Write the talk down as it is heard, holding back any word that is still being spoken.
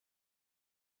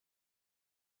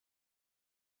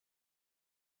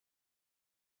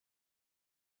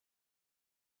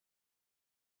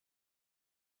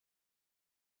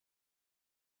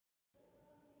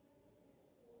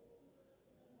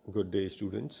Good day,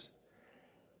 students.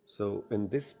 So in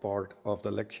this part of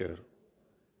the lecture,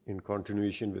 in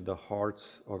continuation with the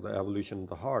hearts or the evolution of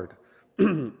the heart,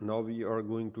 now we are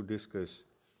going to discuss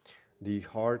the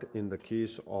heart in the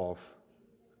case of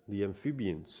the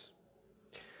amphibians.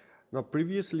 Now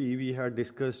previously we had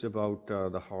discussed about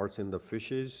the hearts in the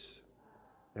fishes,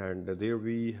 and there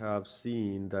we have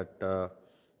seen that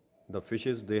the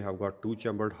fishes, they have got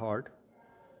two-chambered heart.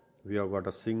 We have got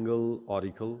a single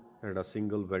auricle and a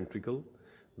single ventricle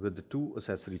with two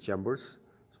accessory chambers.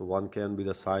 So one can be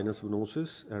the sinus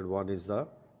venosus and one is the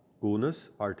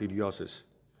conus arteriosus.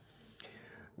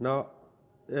 Now,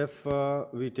 if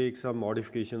we take some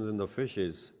modifications in the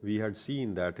fishes, we had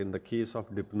seen that in the case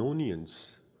of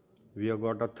dipnonians, we have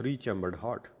got a three-chambered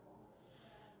heart.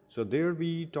 So there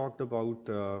we talked about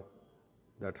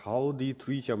that how the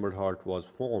three-chambered heart was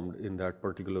formed in that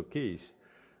particular case,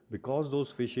 because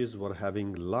those fishes were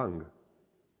having lung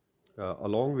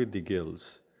along with the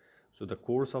gills. So the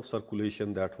course of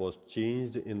circulation that was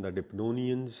changed in the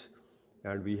dipnonians,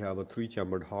 and we have a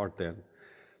three-chambered heart then.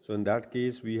 So in that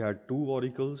case we had two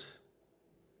auricles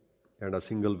and a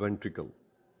single ventricle.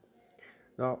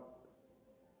 Now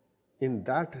in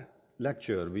that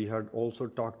lecture we had also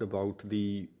talked about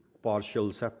the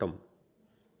partial septum.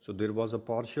 So there was a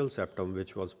partial septum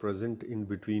which was present in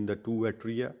between the two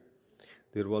atria.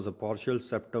 There was a partial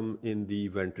septum in the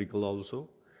ventricle also.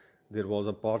 There was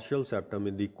a partial septum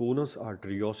in the conus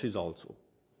arteriosus also.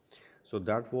 So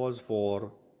that was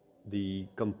for the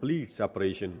complete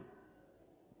separation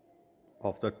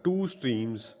of the two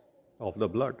streams of the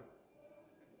blood.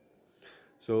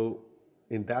 So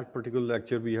in that particular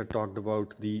lecture we had talked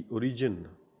about the origin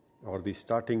or the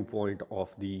starting point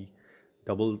of the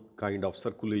double kind of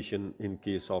circulation in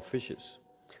case of fishes.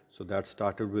 So that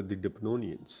started with the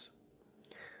dipnonians.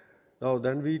 Now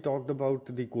then we talked about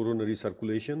the coronary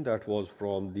circulation, that was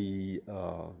from the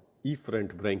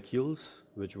efferent branchioles,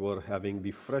 which were having the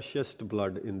freshest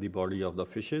blood in the body of the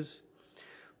fishes.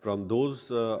 From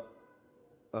those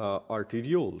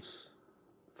arterioles,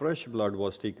 fresh blood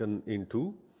was taken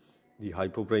into the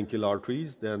hypobranchial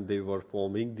arteries, then they were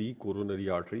forming the coronary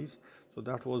arteries. So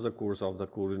that was the course of the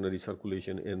coronary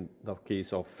circulation in the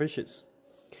case of fishes.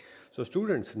 So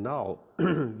students, now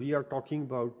we are talking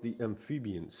about the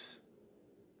amphibians.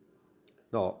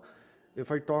 Now, if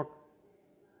I talk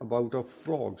about a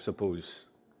frog, suppose,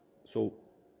 so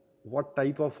what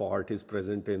type of heart is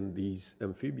present in these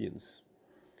amphibians?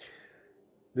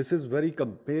 This is very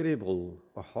comparable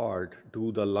a heart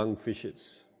to the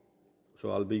lungfishes.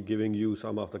 So I'll be giving you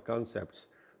some of the concepts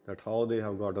that how they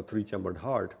have got a three-chambered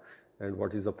heart and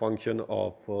what is the function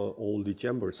of all the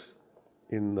chambers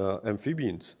in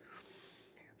amphibians.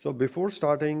 So before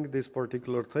starting this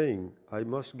particular thing, I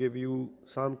must give you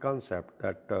some concept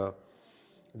that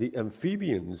the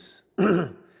amphibians,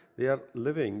 they are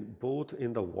living both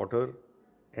in the water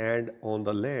and on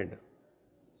the land.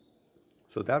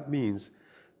 So that means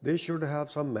they should have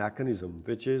some mechanism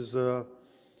which is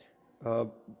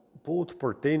both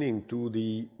pertaining to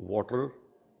the water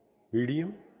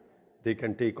medium. They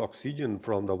can take oxygen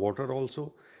from the water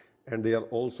also, and they are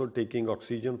also taking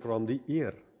oxygen from the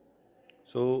air.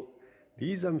 So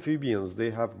these amphibians, they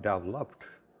have developed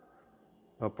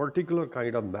a particular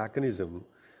kind of mechanism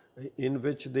in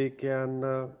which they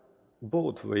can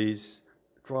both ways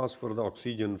transfer the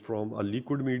oxygen from a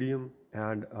liquid medium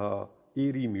and a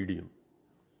airy medium.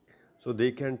 So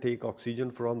they can take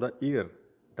oxygen from the air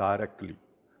directly.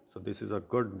 So this is a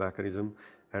good mechanism,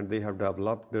 and they have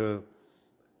developed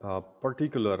a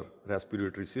particular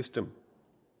respiratory system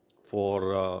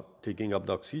for taking up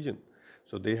the oxygen.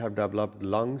 So they have developed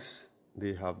lungs,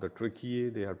 they have the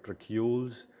tracheae, they have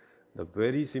tracheoles, the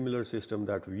very similar system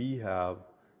that we have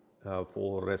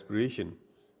for respiration.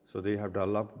 So they have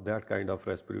developed that kind of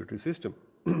respiratory system.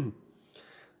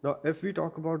 Now, if we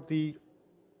talk about the,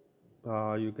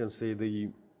 you can say the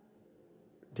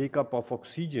take up of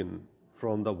oxygen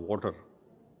from the water.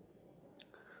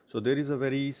 So there is a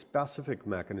very specific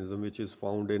mechanism which is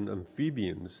found in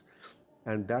amphibians,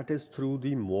 and that is through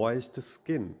the moist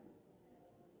skin,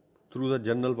 through the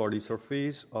general body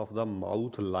surface of the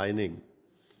mouth lining.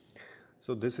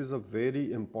 So this is a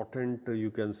very important,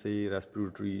 you can say,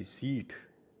 respiratory seat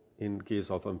in case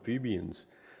of amphibians,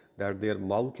 that their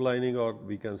mouth lining, or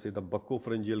we can say the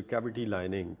buccopharyngeal cavity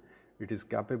lining, it is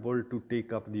capable to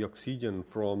take up the oxygen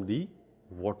from the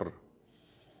water.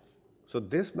 So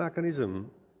this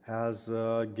mechanism has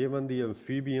given the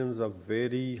amphibians a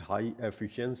very high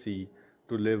efficiency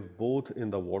to live both in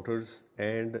the waters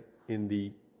and in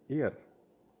the air.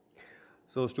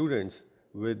 So students,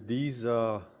 with these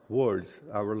words,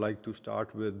 I would like to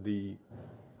start with the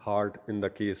heart in the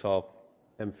case of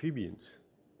amphibians.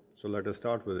 So let us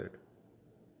start with it.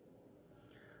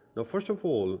 Now, first of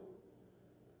all,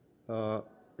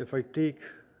 if I take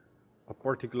a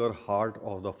particular heart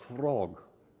of the frog,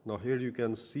 now here you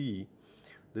can see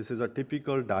this is a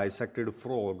typical dissected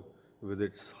frog with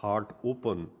its heart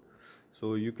open.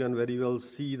 So you can very well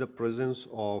see the presence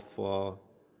of,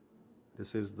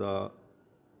 this is the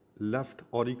left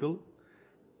auricle,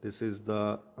 this is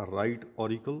the right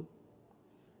auricle,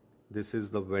 this is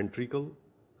the ventricle.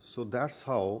 So that's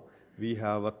how we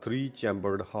have a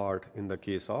three-chambered heart in the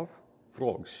case of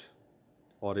frogs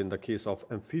or in the case of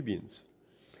amphibians.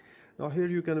 Now here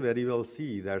you can very well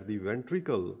see that the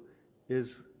ventricle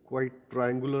is quite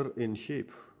triangular in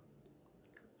shape.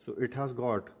 So it has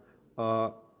got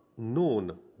a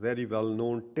known, very well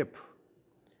known tip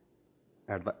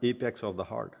at the apex of the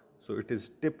heart. So it is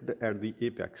tipped at the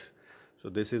apex. So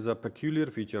this is a peculiar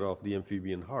feature of the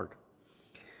amphibian heart.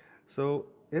 So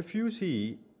if you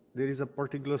see, there is a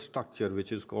particular structure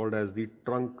which is called as the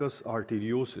truncus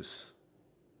arteriosus.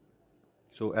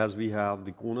 So as we have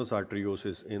the conus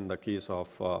arteriosus in the case of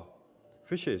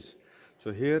fishes,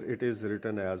 so here it is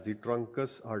written as the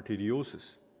truncus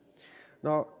arteriosus.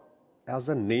 Now, as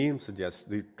the name suggests,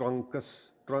 the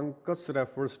truncus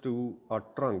refers to a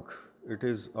trunk. It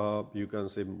is, you can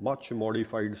say, much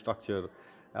modified structure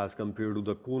as compared to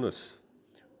the conus.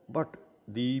 But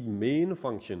the main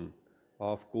function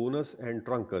of conus and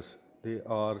truncus, they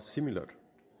are similar.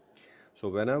 So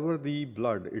whenever the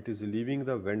blood, it is leaving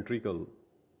the ventricle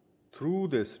through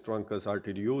this truncus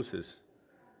arteriosus,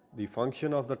 the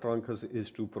function of the truncus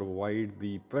is to provide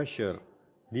the pressure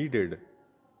needed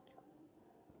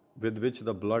with which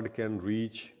the blood can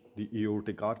reach the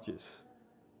aortic arches.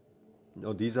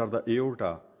 Now these are the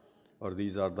aorta, or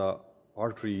these are the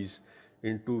arteries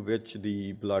into which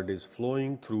the blood is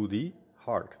flowing through the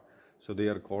heart. So they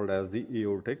are called as the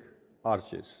aortic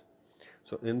arches.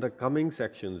 So in the coming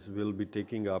sections, we'll be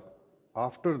taking up,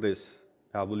 after this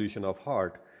evolution of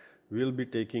heart, we'll be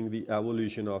taking the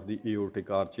evolution of the aortic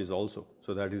arches also.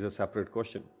 So that is a separate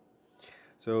question.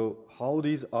 So how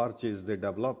these arches they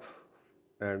develop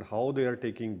and how they are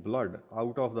taking blood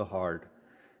out of the heart,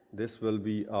 this will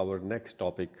be our next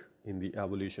topic in the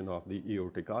evolution of the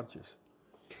aortic arches.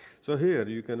 So here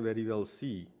you can very well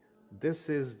see, this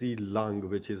is the lung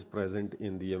which is present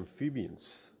in the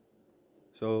amphibians.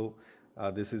 So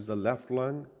this is the left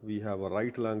lung, we have a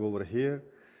right lung over here.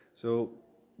 So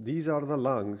these are the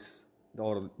lungs,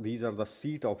 or these are the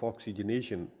seat of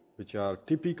oxygenation which are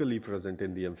typically present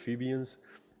in the amphibians,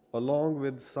 along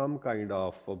with some kind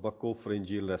of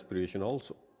buccopharyngeal respiration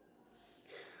also.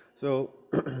 So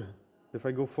if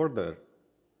I go further,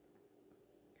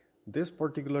 this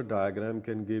particular diagram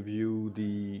can give you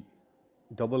the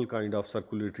double kind of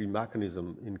circulatory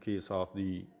mechanism in case of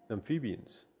the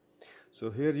amphibians. So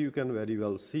here you can very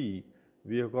well see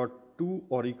we have got two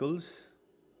auricles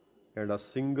and a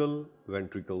single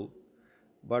ventricle,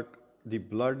 but the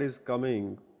blood is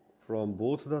coming from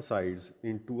both the sides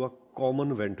into a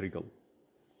common ventricle.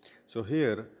 So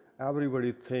here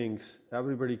everybody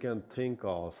can think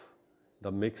of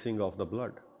the mixing of the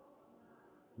blood,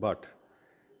 but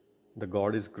the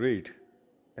God is great,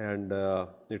 and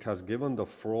it has given the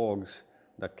frogs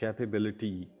the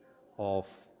capability of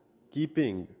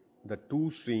keeping the two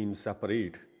streams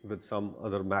separate with some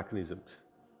other mechanisms.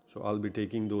 So I'll be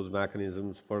taking those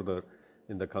mechanisms further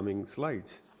in the coming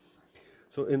slides.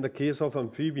 So in the case of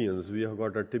amphibians, we have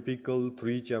got a typical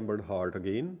three-chambered heart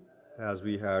again, as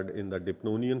we had in the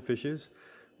dipnonian fishes,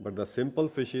 but the simple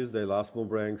fishes, the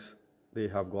elasmobranchs, they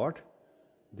have got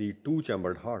the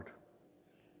two-chambered heart.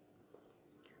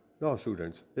 Now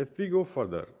students, if we go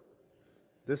further,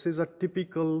 this is a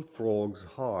typical frog's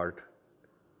heart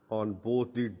on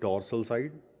both the dorsal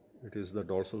side, it is the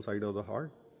dorsal side of the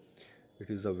heart, it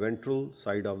is the ventral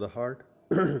side of the heart.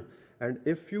 And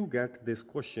if you get this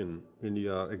question in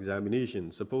your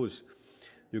examination, suppose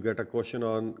you get a question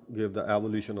on give the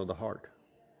evolution of the heart,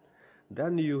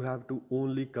 then you have to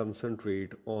only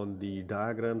concentrate on the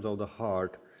diagrams of the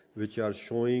heart which are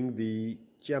showing the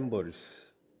chambers.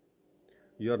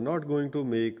 You are not going to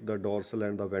make the dorsal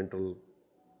and the ventral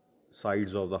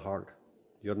sides of the heart.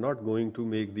 You are not going to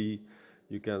make the,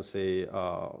 you can say,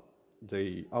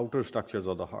 the outer structures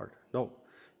of the heart. No,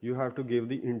 you have to give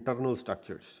the internal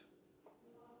structures.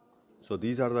 So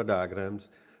these are the diagrams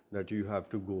that you have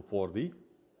to go for the,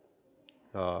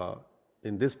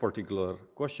 in this particular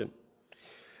question.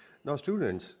 Now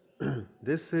students,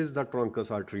 this is the truncus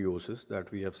arteriosus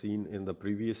that we have seen in the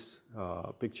previous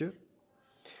picture.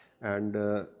 And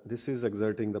this is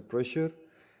exerting the pressure,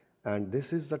 and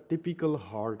this is the typical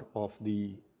heart of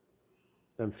the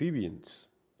amphibians.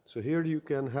 So here you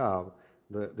can have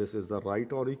this is the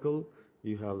right auricle,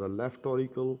 you have the left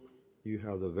auricle, you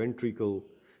have the ventricle,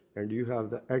 and you have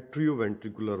the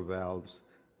atrioventricular valves,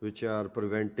 which are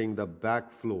preventing the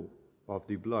backflow of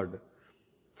the blood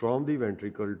from the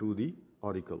ventricle to the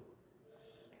auricle.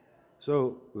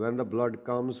 So when the blood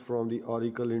comes from the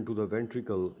auricle into the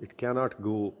ventricle, it cannot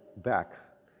go back.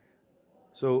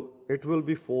 So it will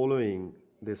be following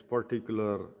this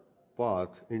particular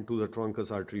path into the truncus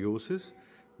arteriosus,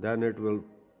 then it will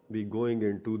be going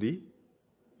into the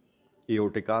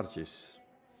aortic arches.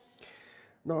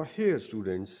 Now here,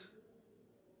 students,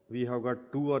 we have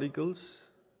got two auricles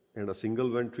and a single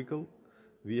ventricle.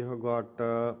 We have got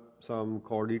some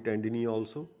chordae tendineae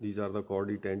also. These are the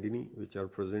chordae tendineae which are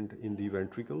present in the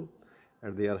ventricle,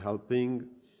 and they are helping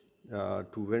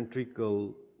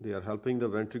they are helping the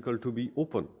ventricle to be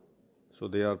open. So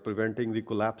they are preventing the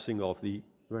collapsing of the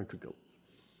ventricle.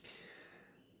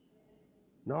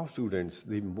 Now students,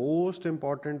 the most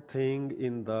important thing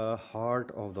in the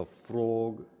heart of the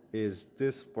frog is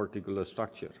this particular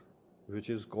structure, which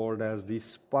is called as the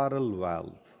spiral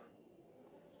valve.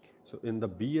 So in the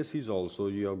BScs also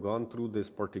you have gone through this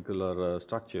particular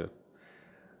structure.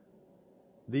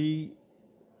 The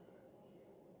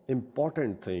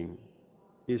important thing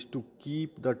is to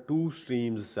keep the two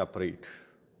streams separate,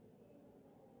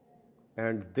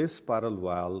 and this spiral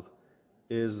valve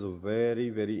is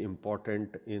very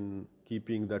important in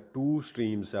keeping the two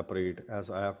streams separate, as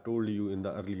I have told you in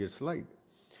the earlier slide.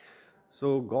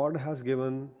 So God has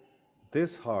given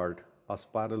this heart a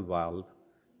spiral valve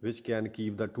which can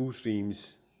keep the two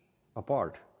streams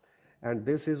apart, and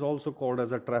this is also called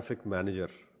as a traffic manager.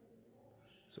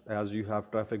 So as you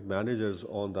have traffic managers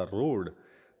on the road,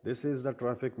 this is the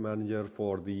traffic manager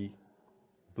for the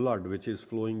blood which is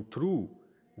flowing through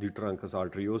the truncus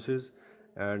arteriosus,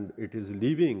 and it is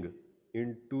leaving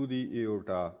into the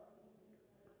aorta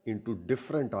into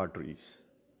different arteries.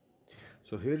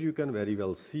 So here you can very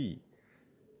well see,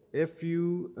 if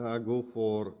you go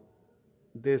for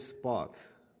this path,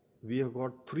 we have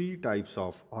got three types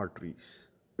of arteries.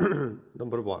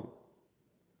 Number one,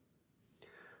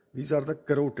 these are the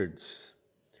carotids.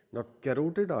 Now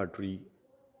carotid artery,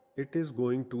 it is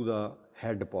going to the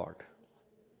head part.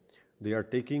 They are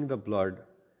taking the blood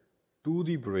to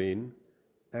the brain,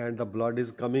 and the blood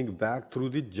is coming back through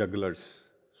the jugulars.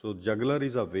 So jugular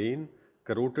is a vein,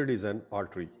 carotid is an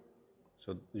artery.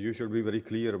 So you should be very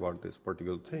clear about this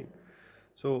particular thing.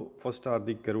 So first are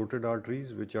the carotid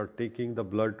arteries, which are taking the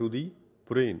blood to the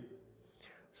brain.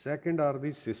 Second are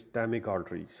the systemic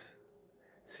arteries.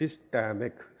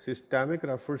 Systemic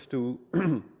refers to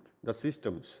the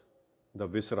systems, the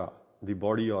viscera, the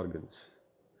body organs.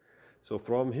 So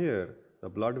from here, the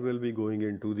blood will be going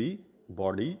into the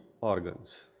body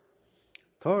organs.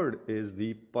 Third is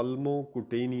the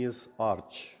pulmocutaneous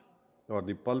arch or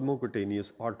the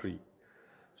pulmocutaneous artery.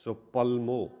 So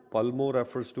pulmo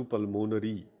refers to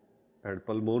pulmonary, and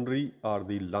pulmonary are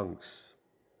the lungs.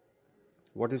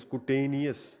 What is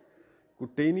cutaneous?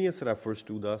 Cutaneous refers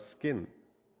to the skin.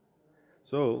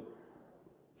 So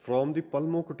from the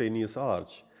pulmocutaneous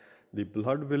arch, the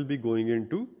blood will be going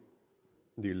into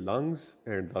the lungs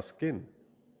and the skin.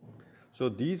 So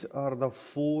these are the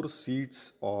four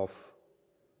seats of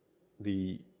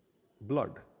the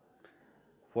blood.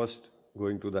 First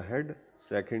going to the head,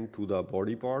 second to the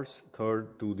body parts,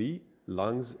 third to the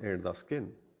lungs and the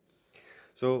skin.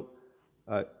 So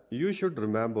you should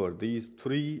remember these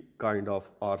three kind of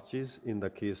arches in the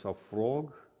case of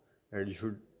frog, and you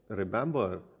should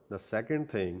remember the second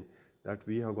thing, that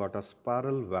we have got a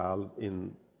spiral valve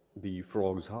in the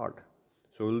frog's heart.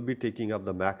 So we'll be taking up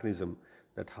the mechanism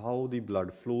that how the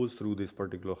blood flows through this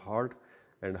particular heart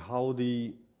and how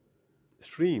the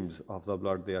streams of the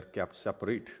blood, they are kept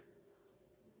separate.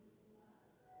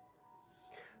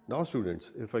 Now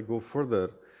students, if I go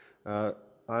further, I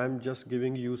am just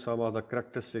giving you some of the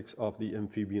characteristics of the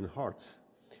amphibian hearts.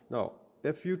 Now,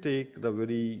 if you take the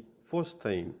very first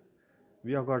thing,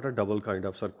 we have got a double kind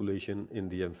of circulation in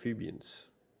the amphibians,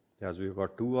 as we've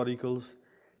got two auricles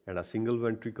and a single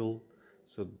ventricle.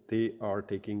 So they are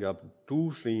taking up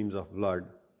two streams of blood,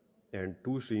 and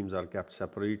two streams are kept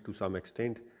separate to some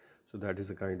extent. So that is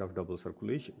a kind of double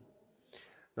circulation.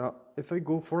 Now, if I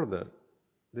go further,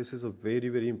 this is a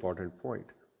very important point.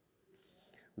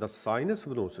 The sinus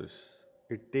venosus,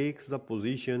 it takes the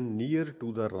position near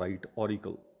to the right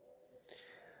auricle.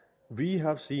 We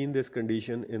have seen this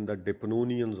condition in the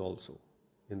dipnonians also.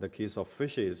 In the case of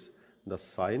fishes, the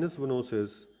sinus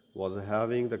venosus was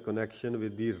having the connection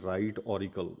with the right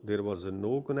auricle. There was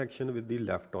no connection with the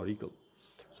left auricle.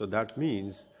 So that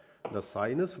means the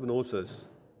sinus venosus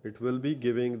it will be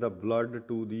giving the blood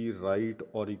to the right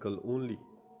auricle only,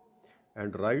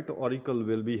 and right auricle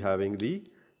will be having the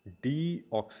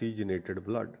deoxygenated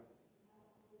blood.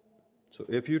 So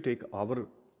if you take our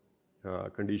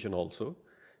condition also,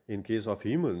 in case of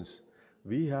humans,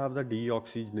 we have the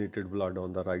deoxygenated blood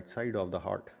on the right side of the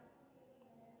heart,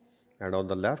 and on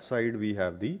the left side we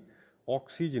have the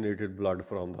oxygenated blood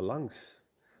from the lungs.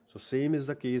 So same is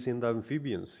the case in the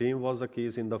amphibians, same was the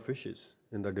case in the fishes,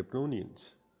 in the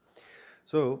dipnonians.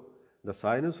 So the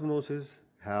sinus venosus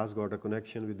has got a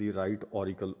connection with the right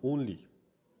auricle only.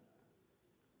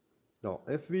 Now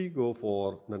if we go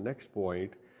for the next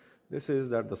point, this is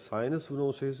that the sinus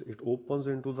venosus, it opens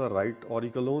into the right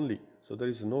auricle only. So there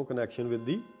is no connection with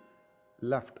the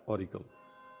left auricle.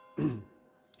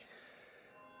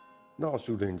 Now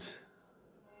students,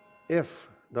 if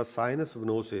the sinus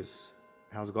venosus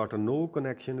has got a no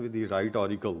connection with the right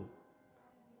auricle,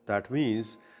 that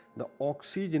means the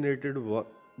oxygenated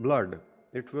blood,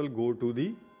 it will go to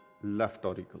the left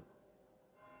auricle.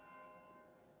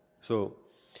 So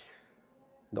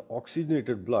the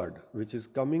oxygenated blood which is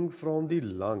coming from the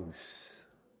lungs,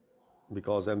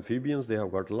 because amphibians, they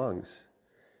have got lungs,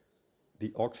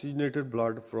 the oxygenated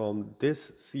blood from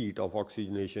this seat of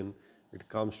oxygenation, it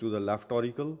comes to the left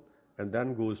auricle and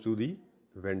then goes to the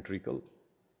ventricle.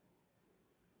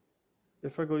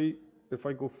 If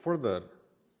I go further,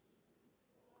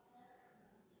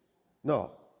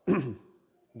 now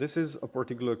this is a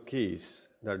particular case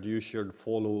that you should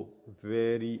follow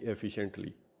very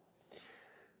efficiently.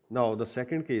 Now the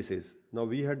second case is, now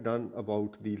we had done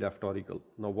about the left auricle.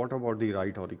 Now what about the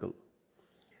right auricle?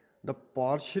 The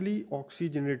partially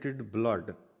oxygenated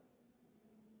blood.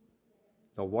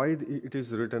 Now why it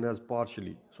is written as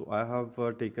partially? So I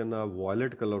have taken a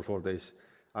violet color for this.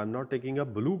 I'm not taking a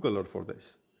blue color for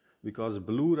this, because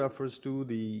blue refers to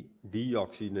the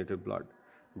deoxygenated blood,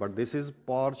 but this is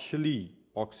partially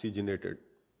oxygenated.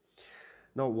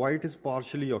 Now why it is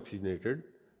partially oxygenated?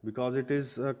 Because it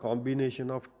is a combination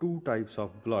of two types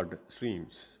of blood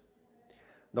streams.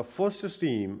 The first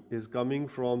stream is coming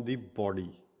from the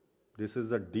body. This is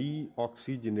the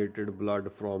deoxygenated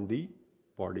blood from the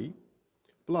body,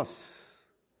 plus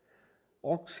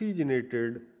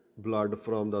oxygenated blood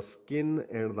from the skin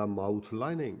and the mouth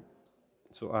lining.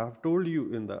 So I have told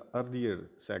you in the earlier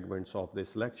segments of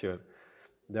this lecture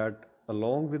that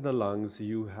along with the lungs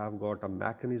you have got a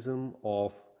mechanism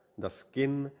of the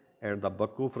skin and the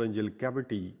buccopharyngeal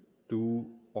cavity to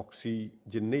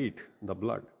oxygenate the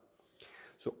blood.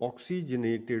 So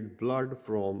oxygenated blood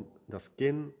from the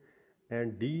skin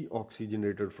and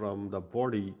deoxygenated from the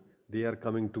body, they are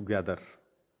coming together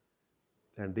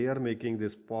and they are making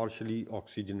this partially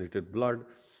oxygenated blood,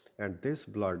 and this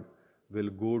blood will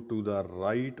go to the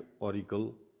right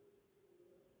auricle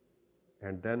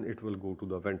and then it will go to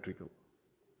the ventricle.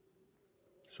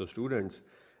 So students,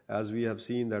 as we have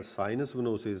seen that sinus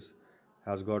venosus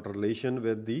has got a relation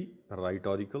with the right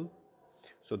auricle.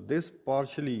 So this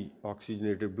partially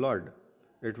oxygenated blood,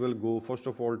 it will go first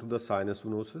of all to the sinus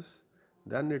venosus,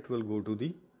 then it will go to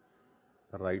the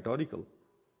right auricle,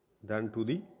 then to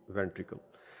the ventricle.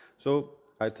 So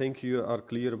I think you are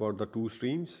clear about the two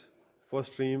streams.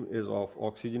 First stream is of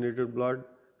oxygenated blood,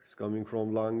 it's coming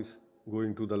from lungs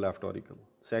going to the left auricle.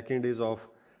 Second is of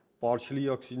partially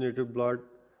oxygenated blood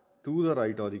to the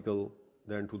right auricle,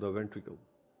 then to the ventricle.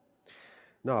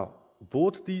 Now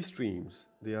both these streams,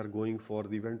 they are going for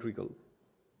the ventricle.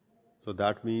 So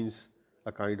that means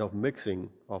a kind of mixing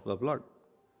of the blood.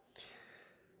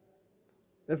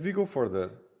 If we go further,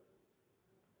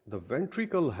 the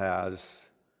ventricle has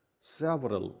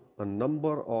a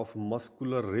number of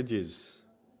muscular ridges,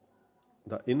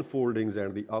 the infoldings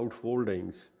and the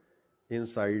outfoldings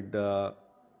inside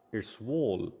its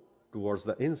wall towards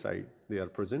the inside, they are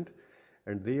present,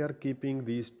 and they are keeping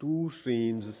these two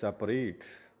streams separate.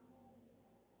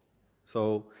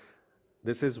 So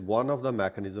this is one of the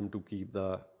mechanism to keep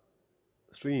the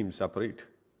streams separate,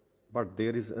 but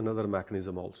there is another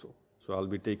mechanism also. So I'll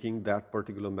be taking that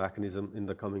particular mechanism in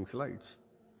the coming slides.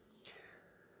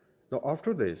 Now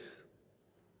after this,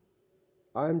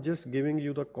 I am just giving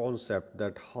you the concept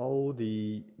that how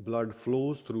the blood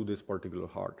flows through this particular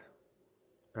heart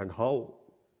and how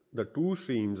the two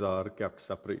streams are kept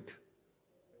separate.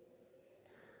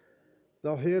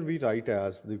 Now here we write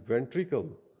as the ventricle,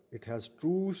 it has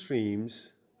two streams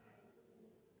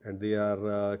and they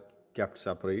are kept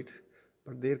separate,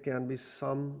 but there can be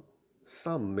some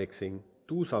mixing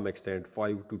to some extent,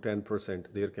 5 to 10%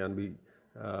 there can be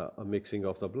a mixing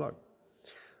of the blood,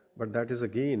 but that is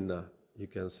again you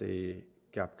can say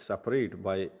kept separate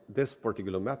by this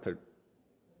particular method.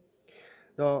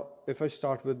 Now, if I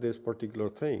start with this particular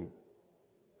thing,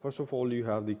 first of all, you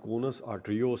have the conus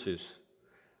arteriosus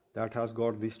that has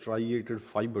got the striated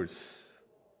fibers.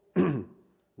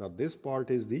 Now, this part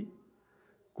is the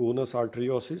conus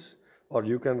arteriosus, or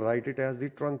you can write it as the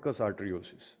truncus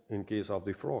arteriosus in case of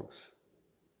the frogs.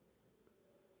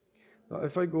 Now,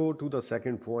 if I go to the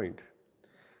second point,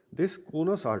 this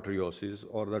conus arteriosus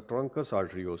or the truncus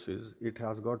arteriosus, it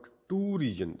has got two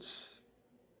regions.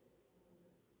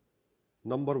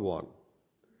 Number one,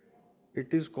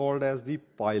 it is called as the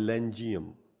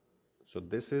phalangium. So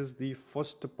this is the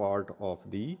first part of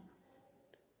the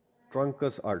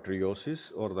truncus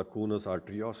arteriosus or the conus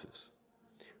arteriosus.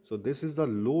 So this is the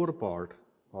lower part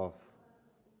of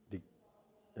the,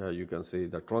 you can say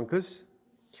the truncus,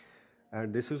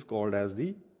 and this is called as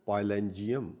the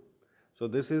phalangium. So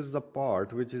this is the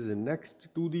part which is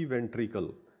next to the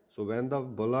ventricle. So when the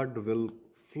blood will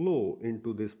flow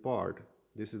into this part,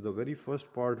 this is the very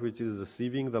first part which is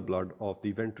receiving the blood of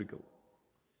the ventricle.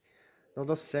 Now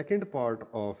the second part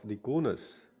of the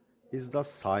conus is the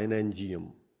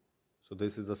synangium. So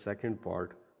this is the second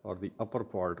part or the upper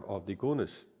part of the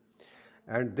conus.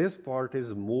 And this part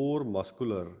is more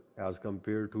muscular as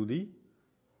compared to the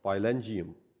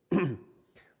phalangium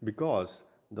because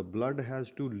the blood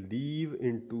has to leave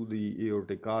into the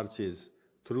aortic arches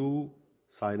through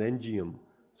synangium.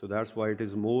 So that's why it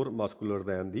is more muscular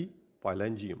than the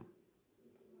phalangium.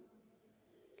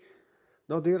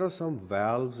 Now there are some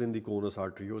valves in the conus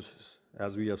arteriosus.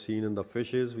 As we have seen in the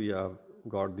fishes, we have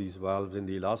got these valves in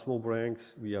the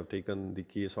elasmobranchs. We have taken the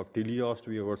case of teleost.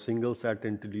 We have a single set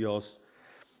in teleost.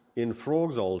 In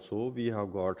frogs also, we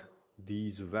have got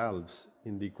these valves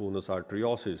in the conus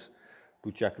arteriosus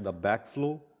to check the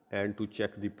backflow and to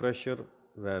check the pressure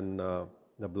when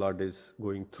the blood is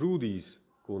going through these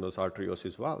conus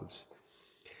arteriosus valves.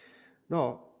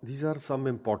 Now, these are some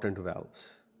important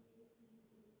valves.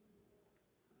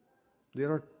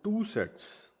 There are two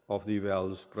sets of the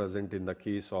valves present in the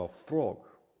case of frog.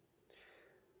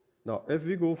 Now, if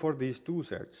we go for these two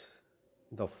sets,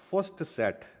 the first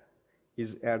set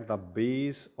is at the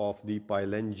base of the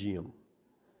phalangium.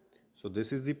 So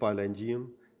this is the phalangium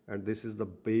and this is the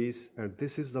base and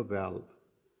this is the valve.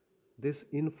 This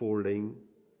infolding,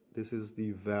 this is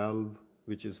the valve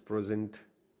which is present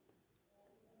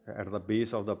at the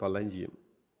base of the phalangium.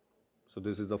 So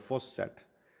this is the first set.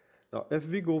 Now if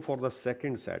we go for the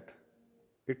second set,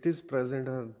 it is present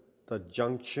at the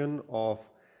junction of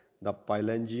the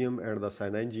phalangium and the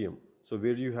synangium. So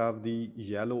where you have the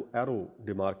yellow arrow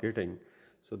demarcating,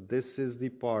 so this is the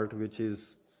part which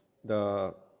is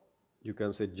the, you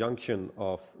can say, junction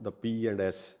of the P and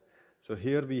S. So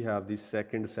here we have the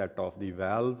second set of the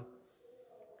valve,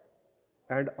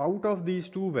 and out of these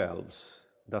two valves,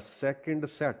 the second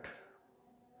set,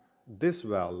 this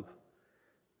valve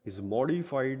is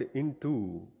modified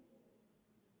into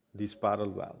the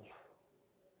spiral valve.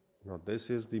 Now this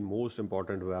is the most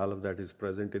important valve that is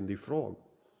present in the frog.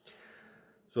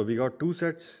 So we got two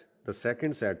sets. The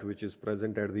second set, which is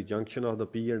present at the junction of the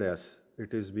P and S,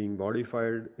 it is being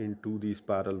modified into the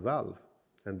spiral valve,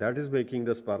 and that is making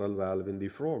the spiral valve in the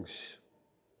frogs.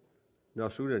 Now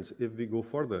students, if we go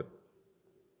further,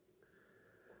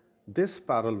 this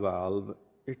spiral valve,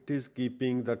 it is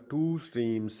keeping the two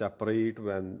streams separate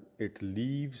when it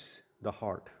leaves the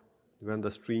heart. When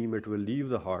the stream it will leave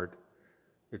the heart,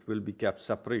 it will be kept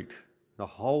separate. Now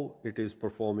how it is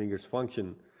performing its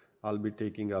function, I'll be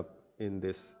taking up in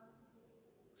this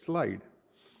slide.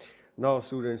 Now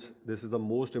students, this is the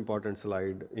most important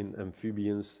slide in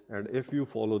amphibians, and if you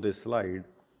follow this slide,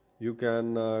 you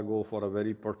can go for a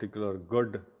very particular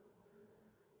good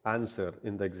answer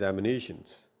in the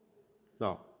examinations.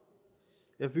 Now,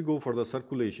 if we go for the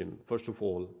circulation, first of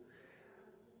all,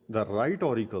 the right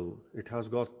auricle, it has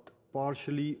got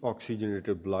partially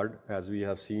oxygenated blood, as we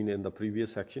have seen in the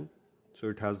previous section. So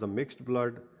it has the mixed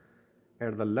blood,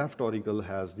 and the left auricle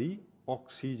has the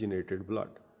oxygenated blood.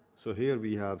 So here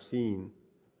we have seen,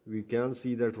 we can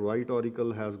see that right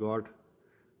auricle has got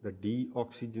the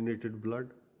deoxygenated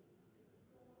blood,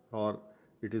 or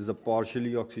it is the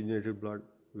partially oxygenated blood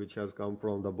which has come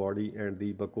from the body and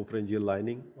the buccopharyngeal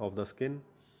lining of the skin,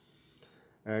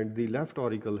 and the left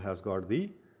auricle has got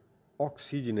the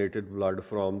oxygenated blood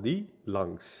from the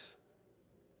lungs.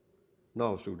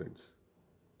 Now students,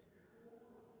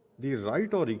 the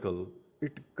right auricle,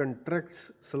 it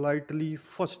contracts slightly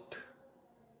first,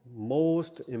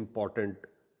 most important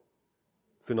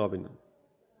phenomenon.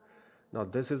 Now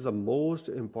this is the most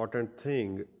important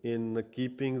thing in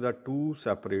keeping the two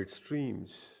separate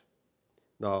streams.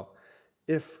 Now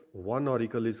if one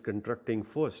auricle is contracting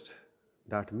first,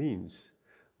 that means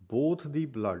both the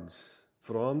bloods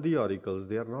from the auricles,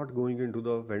 they are not going into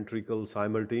the ventricle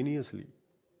simultaneously.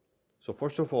 So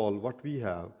first of all, what we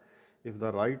have, if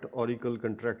the right auricle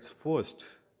contracts first,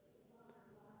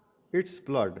 its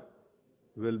blood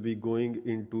will be going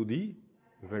into the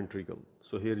ventricle.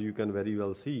 So here you can very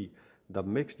well see the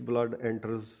mixed blood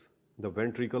enters the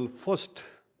ventricle first.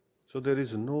 So there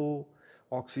is no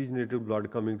oxygenated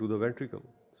blood coming to the ventricle.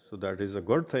 So that is a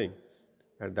good thing,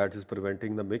 and that is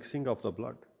preventing the mixing of the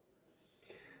blood.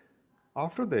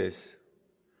 After this,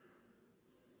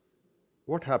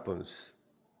 what happens?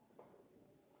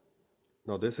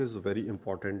 Now this is a very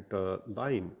important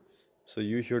line. So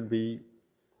you should be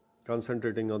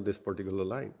concentrating on this particular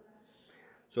line.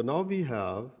 So now we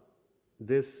have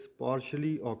this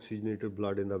partially oxygenated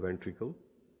blood in the ventricle,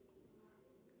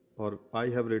 or I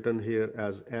have written here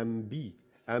as MB.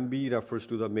 MB refers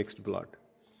to the mixed blood.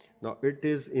 Now it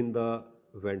is in the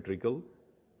ventricle.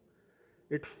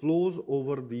 It flows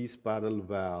over the spiral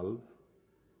valve.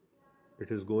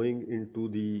 It is going into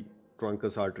the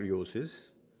truncus arteriosus.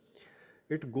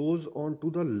 It goes on to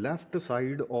the left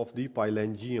side of the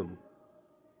phalangium.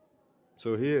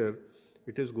 So here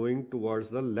it is going towards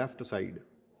the left side,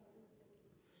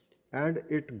 and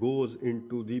it goes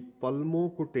into the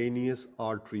pulmocutaneous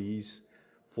arteries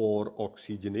for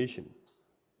oxygenation.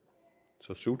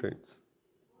 So students,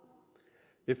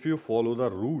 if you follow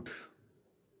the route,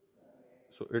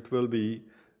 so it will be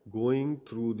going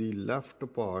through the left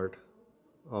part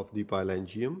of the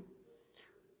phalangium,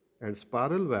 and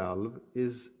spiral valve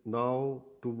is now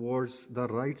towards the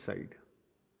right side.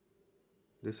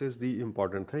 This is the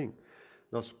important thing.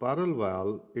 Now spiral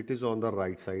valve, it is on the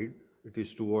right side, it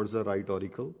is towards the right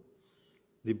auricle.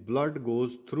 The blood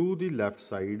goes through the left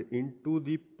side into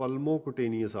the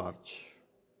pulmocutaneous arch.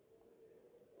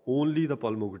 Only the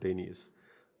pulmocutaneous,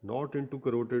 not into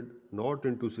carotid, not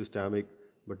into systemic,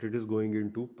 but it is going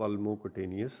into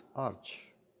pulmocutaneous arch.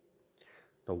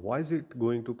 Now why is it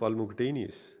going to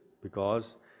pulmocutaneous?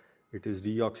 Because it is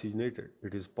deoxygenated,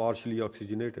 it is partially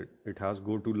oxygenated, it has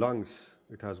go to lungs,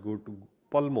 it has go to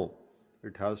pulmo,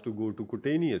 it has to go to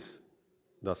cutaneous,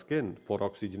 the skin, for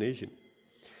oxygenation.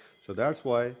 So that's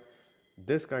why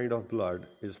this kind of blood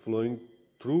is flowing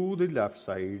through the left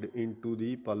side into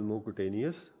the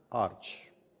pulmocutaneous arch.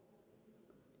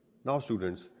 Now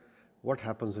students, what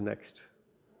happens next?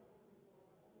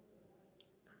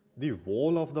 The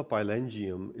wall of the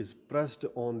phalangium is pressed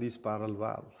on the spiral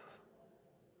valve.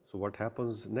 So what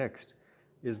happens next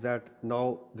is that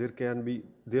now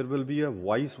there will be a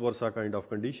vice versa kind of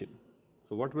condition.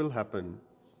 So what will happen,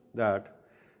 that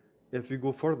if we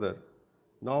go further,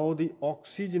 now the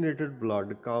oxygenated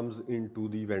blood comes into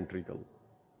the ventricle.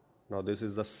 Now this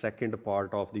is the second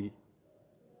part of the,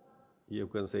 you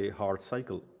can say, heart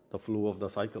cycle, the flow of the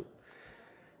cycle.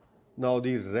 Now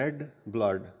the red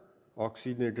blood,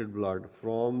 oxygenated blood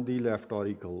from the left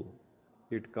auricle,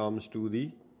 it comes to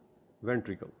the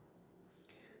ventricle.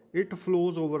 It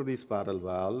flows over the spiral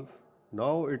valve.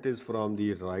 Now it is from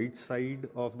the right side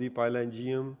of the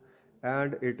phalangium,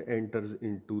 and it enters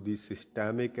into the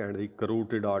systemic and the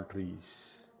carotid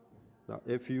arteries. Now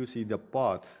if you see the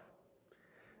path,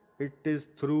 it is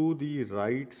through the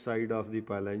right side of the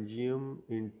phalangium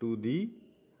into the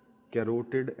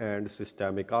carotid and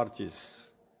systemic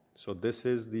arches. So this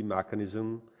is the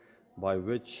mechanism by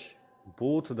which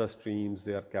both the streams,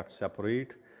 they are kept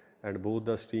separate, and both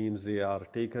the streams, they are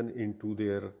taken into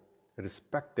their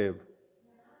respective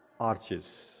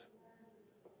arches.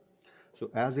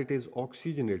 So as it is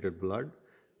oxygenated blood,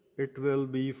 it will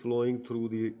be flowing through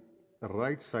the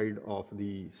right side of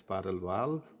the spiral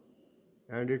valve,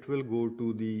 and it will go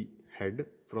to the head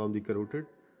from the carotid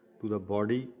to the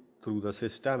body through the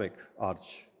systemic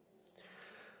arch.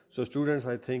 So students,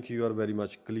 I think you are very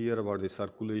much clear about the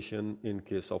circulation in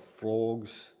case of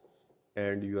frogs,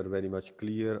 and you are very much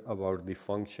clear about the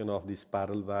function of the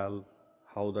spiral valve,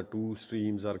 how the two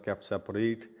streams are kept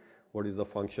separate, what is the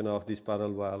function of the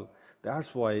spiral valve.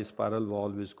 That's why spiral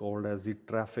valve is called as the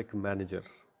traffic manager,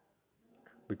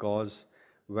 because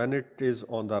when it is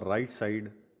on the right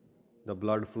side, the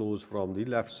blood flows from the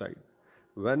left side.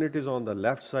 When it is on the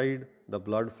left side, the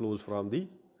blood flows from the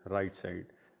right side.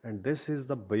 And this is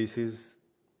the basis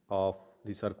of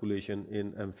the circulation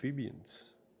in amphibians.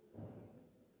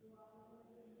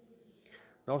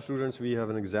 Now students, we have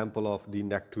an example of the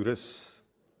Necturus.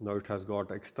 Now it has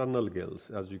got external gills,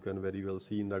 as you can very well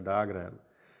see in the diagram.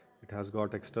 It has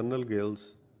got external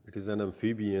gills, it is an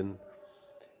amphibian,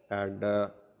 and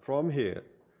from here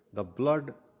the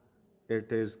blood,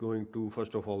 it is going to,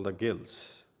 first of all, the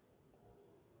gills.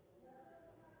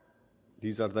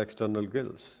 These are the external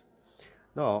gills.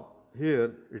 Now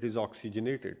here it is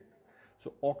oxygenated.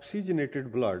 So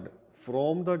oxygenated blood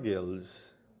from the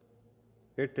gills,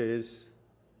 it is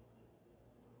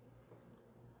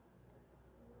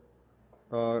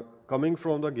coming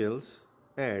from the gills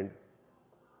and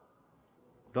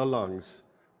the lungs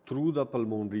through the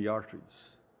pulmonary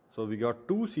arteries. So we got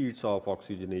two seats of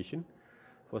oxygenation.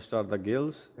 First are the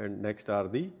gills and next are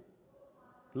the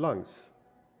lungs.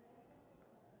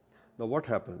 Now what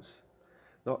happens?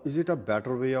 Now is it a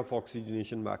better way of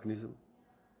oxygenation mechanism?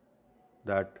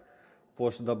 That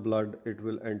first the blood, it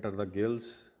will enter the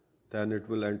gills, then it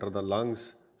will enter the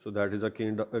lungs. So that is a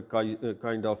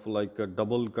kind of like a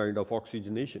double kind of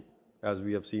oxygenation as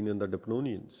we have seen in the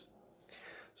Dipnonians.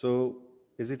 So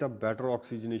is it a better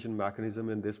oxygenation mechanism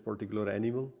in this particular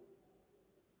animal?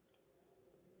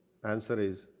 Answer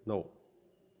is no.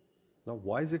 Now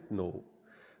why is it no?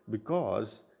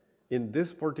 Because in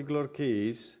this particular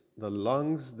case, the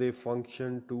lungs, they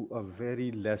function to a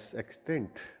very less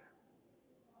extent.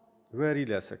 Very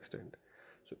less extent.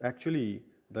 So actually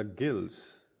the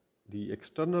gills, the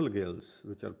external gills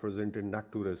which are present in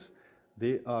Nacturus,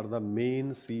 they are the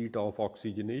main seat of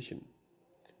oxygenation.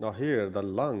 Now here the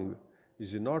lung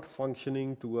is not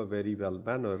functioning to a very well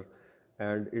manner,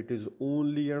 and it is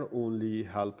only and only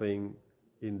helping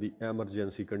in the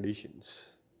emergency conditions.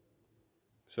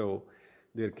 So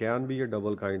there can be a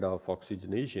double kind of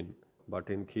oxygenation, but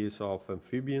in case of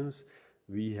amphibians,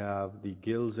 we have the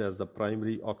gills as the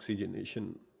primary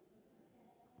oxygenation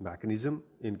mechanism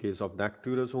in case of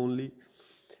Nacturus only,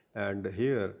 and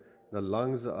here the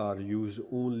lungs are used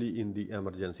only in the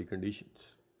emergency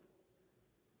conditions.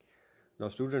 Now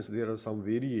students, there are some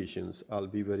variations. I'll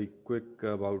be very quick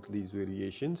about these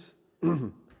variations.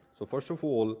 So first of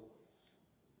all,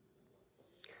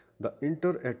 the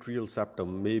interatrial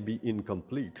septum may be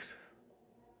incomplete.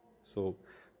 So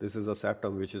this is a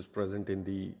septum which is present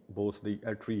in both the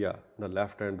atria, the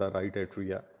left and the right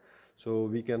atria. So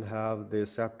we can have the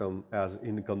septum as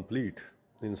incomplete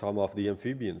in some of the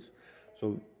amphibians.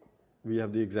 So we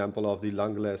have the example of the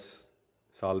lungless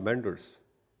salamanders.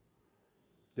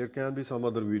 There can be some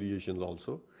other variations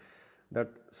also, that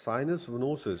sinus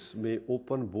venosus may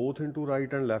open both into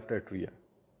right and left atria.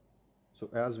 So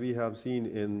as we have seen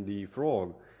in the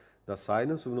frog, the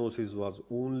sinus venosus was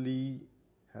only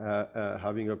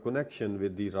having a connection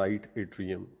with the right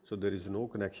atrium. So there is no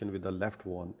connection with the left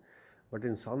one. But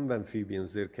in some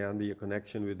amphibians, there can be a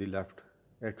connection with the left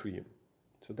atrium.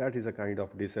 So that is a kind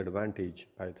of disadvantage,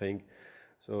 I think.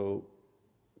 So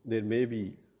that may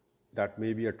be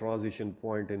a transition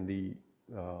point in the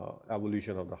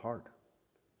evolution of the heart.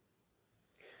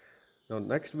 Now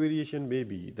next variation may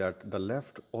be that the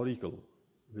left auricle,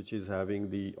 which is having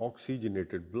the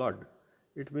oxygenated blood,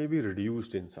 it may be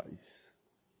reduced in size.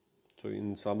 So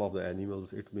in some of the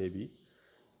animals, it may be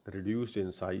reduced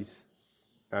in size.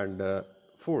 And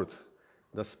fourth,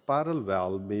 the spiral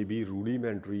valve may be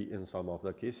rudimentary in some of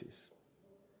the cases.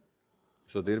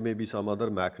 So there may be some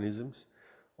other mechanisms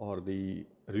or the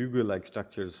rugal-like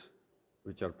structures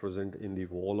which are present in the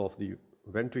wall of the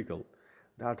ventricle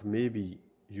that may be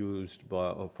used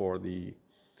for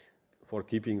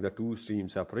keeping the two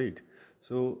streams separate.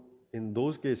 So in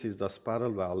those cases, the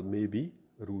spiral valve may be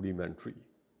rudimentary.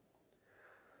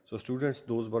 So students,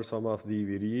 those were some of the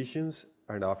variations,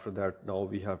 and after that now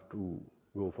we have to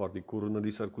go for the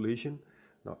coronary circulation.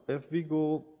 Now if we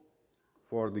go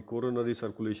for the coronary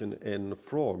circulation in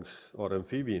frogs or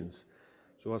amphibians,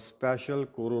 so a special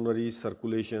coronary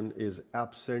circulation is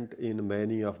absent in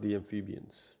many of the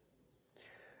amphibians,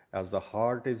 as the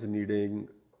heart is needing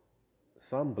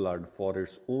some blood for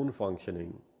its own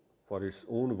functioning, for its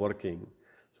own working.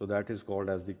 So that is called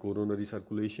as the coronary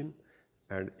circulation.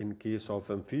 And in case of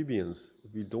amphibians,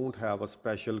 we don't have a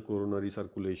special coronary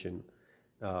circulation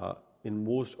in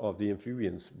most of the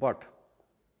amphibians. But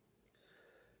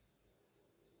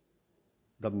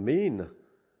the main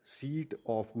seat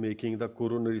of making the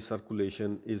coronary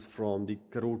circulation is from the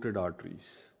carotid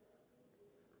arteries.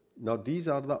 Now these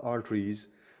are the arteries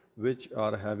which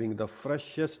are having the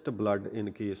freshest blood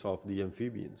in case of the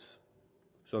amphibians.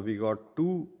 So we got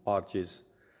two arches,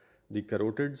 the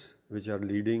carotids, which are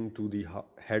leading to the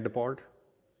head part.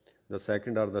 The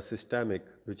second are the systemic,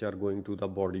 which are going to the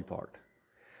body part.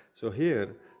 So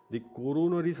here the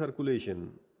coronary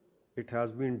circulation, it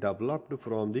has been developed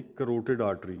from the carotid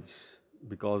arteries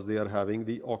because they are having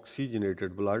the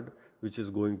oxygenated blood which is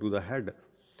going to the head.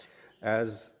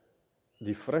 As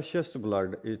the freshest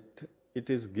blood, it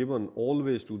is given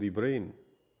always to the brain.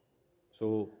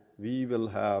 So we will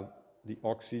have the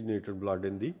oxygenated blood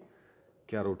in the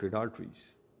carotid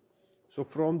arteries. So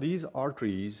from these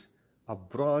arteries, a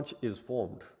branch is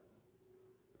formed.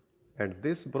 And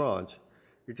this branch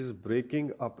it is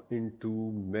breaking up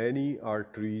into many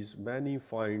arteries, many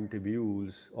fine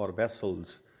tubules or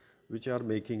vessels, which are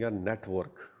making a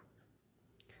network.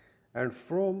 And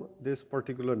from this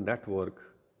particular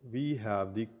network, we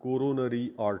have the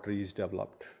coronary arteries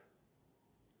developed.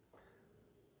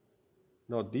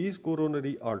 Now, these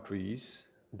coronary arteries,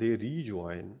 they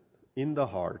rejoin in the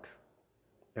heart,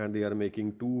 and they are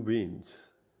making two veins.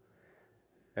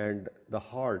 And the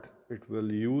heart, it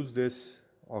will use this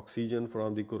oxygen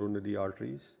from the coronary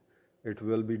arteries. It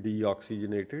will be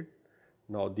deoxygenated.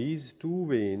 Now, these two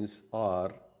veins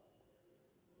are,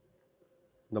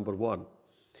 number one,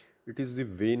 it is the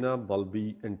vena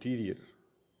bulbi anterior.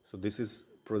 So this is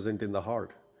present in the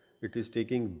heart. It is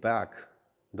taking back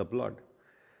the blood.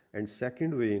 And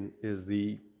second vein is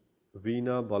the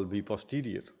vena bulbi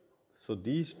posterior. So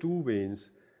these two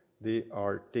veins, they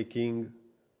are taking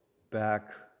back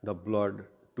the blood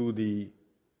to the,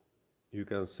 you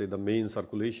can say, the main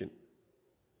circulation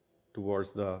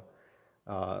towards the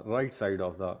right side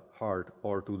of the heart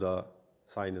or to the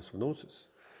sinus venosus.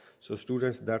 So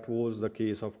students, that was the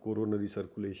case of coronary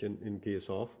circulation in case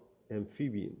of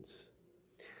amphibians.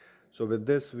 So with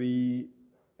this, we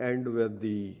end with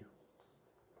the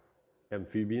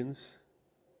amphibians,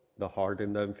 the heart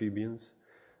in the amphibians.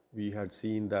 We had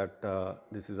seen that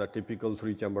this is a typical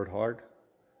three-chambered heart.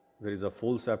 There is a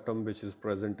full septum which is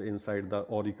present inside the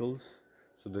auricles.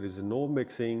 So there is no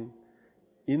mixing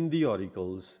in the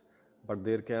auricles, but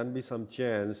there can be some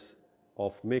chance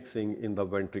of mixing in the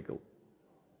ventricle.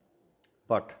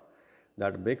 But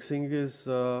that mixing is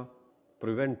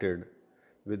prevented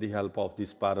with the help of the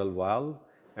spiral valve,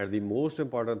 and the most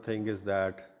important thing is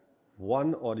that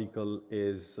one auricle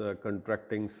is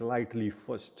contracting slightly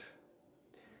first,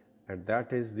 and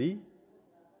that is the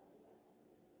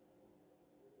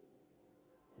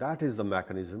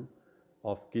mechanism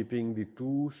of keeping the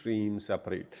two streams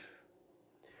separate.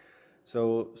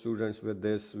 So students, with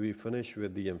this we finish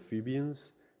with the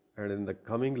amphibians, and in the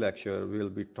coming lecture we will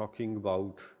be talking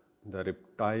about the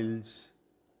reptiles,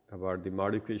 about the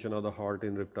modification of the heart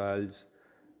in reptiles,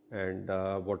 and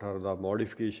what are the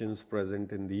modifications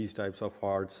present in these types of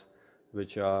hearts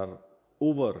which are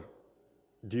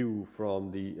overdue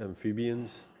from the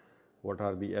amphibians, what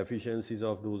are the efficiencies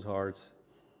of those hearts,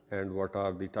 and what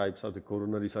are the types of the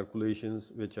coronary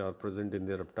circulations which are present in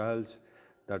the reptiles.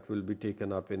 That will be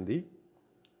taken up in the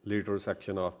later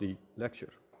section of the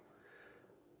lecture.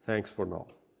 Thanks for now.